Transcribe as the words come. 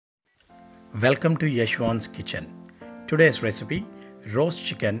Welcome to Yashuvan's kitchen. Today's recipe: roast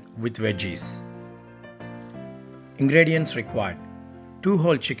chicken with veggies. Ingredients required: 2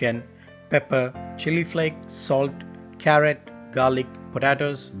 whole chicken, pepper, chili flake, salt, carrot, garlic,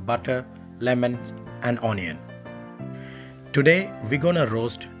 potatoes, butter, lemon and onion. Today we're gonna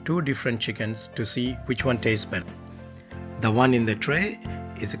roast 2 different chickens to see which one tastes better. The one in the tray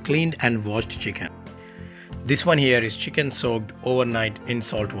is a cleaned and washed chicken. This one here is chicken soaked overnight in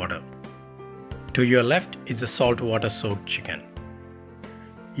salt water. To your left is a salt water soaked chicken.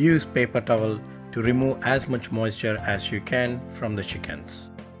 Use paper towel to remove as much moisture as you can from the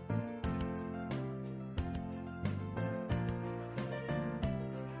chickens.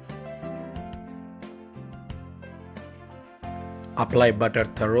 Apply butter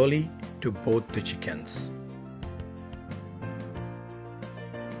thoroughly to both the chickens.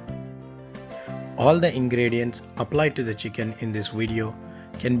 All the ingredients applied to the chicken in this video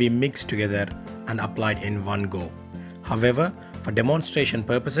can be mixed together and applied in one go. However, for demonstration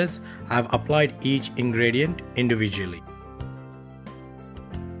purposes, I have applied each ingredient individually.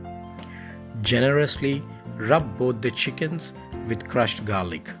 Generously rub both the chickens with crushed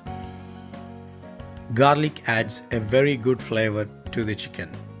garlic. Garlic adds a very good flavor to the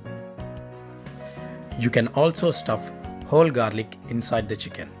chicken. You can also stuff whole garlic inside the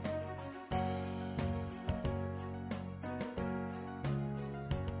chicken.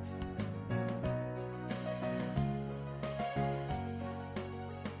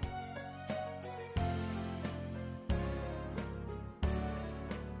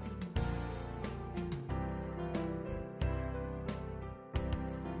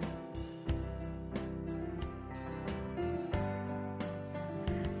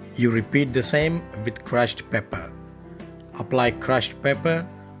 You repeat the same with crushed pepper. Apply crushed pepper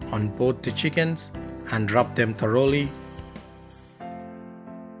on both the chickens and rub them thoroughly.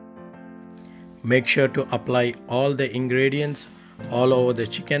 Make sure to apply all the ingredients all over the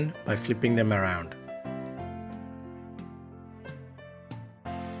chicken by flipping them around.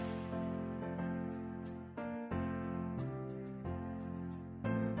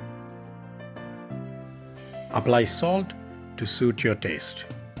 Apply salt to suit your taste.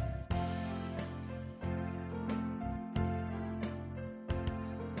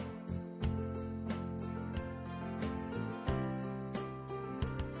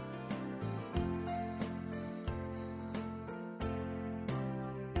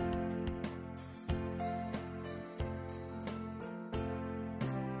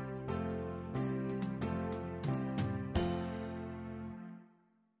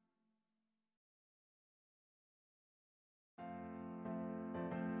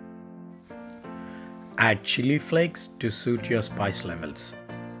 Add chili flakes to suit your spice levels.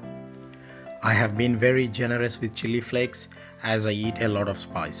 I have been very generous with chili flakes as I eat a lot of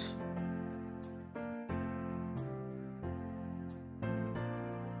spice.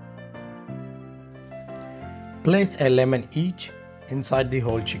 Place a lemon each inside the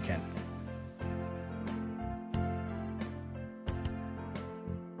whole chicken.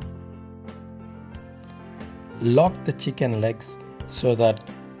 Lock the chicken legs so that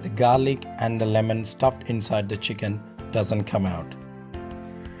the garlic and the lemon stuffed inside the chicken doesn't come out.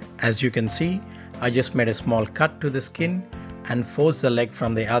 As you can see, I just made a small cut to the skin and force the leg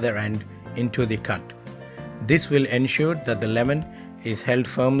from the other end into the cut. This will ensure that the lemon is held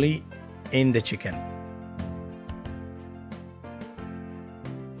firmly in the chicken.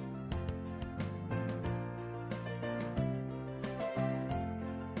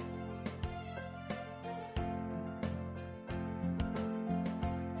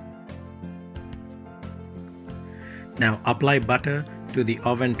 Now apply butter to the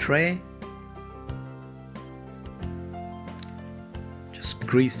oven tray. Just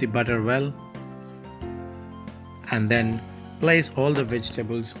grease the butter well and then place all the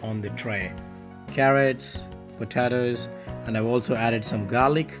vegetables on the tray. Carrots, potatoes, and I've also added some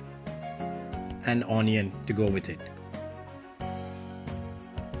garlic and onion to go with it.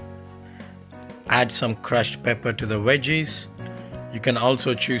 Add some crushed pepper to the veggies. You can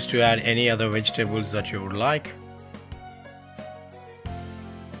also choose to add any other vegetables that you would like.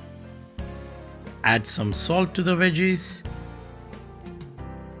 Add some salt to the veggies.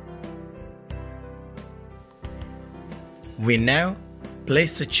 We now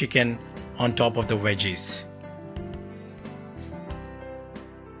place the chicken on top of the veggies.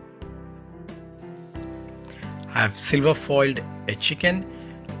 I have silver foiled a chicken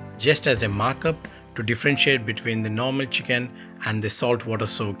just as a markup to differentiate between the normal chicken and the salt water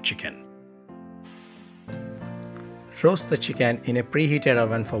soaked chicken. Roast the chicken in a preheated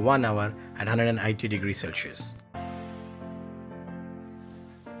oven for 1 hour at 180 degrees Celsius.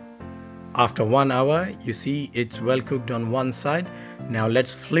 After 1 hour, you see it's well cooked on one side. Now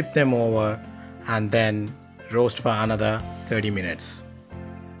let's flip them over and then roast for another 30 minutes.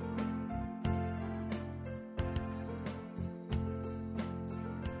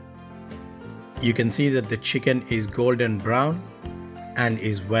 You can see that the chicken is golden brown and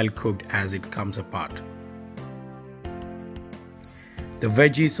is well cooked as it comes apart. The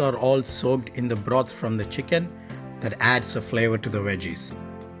veggies are all soaked in the broth from the chicken that adds a flavor to the veggies.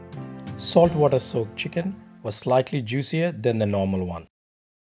 Saltwater soaked chicken was slightly juicier than the normal one.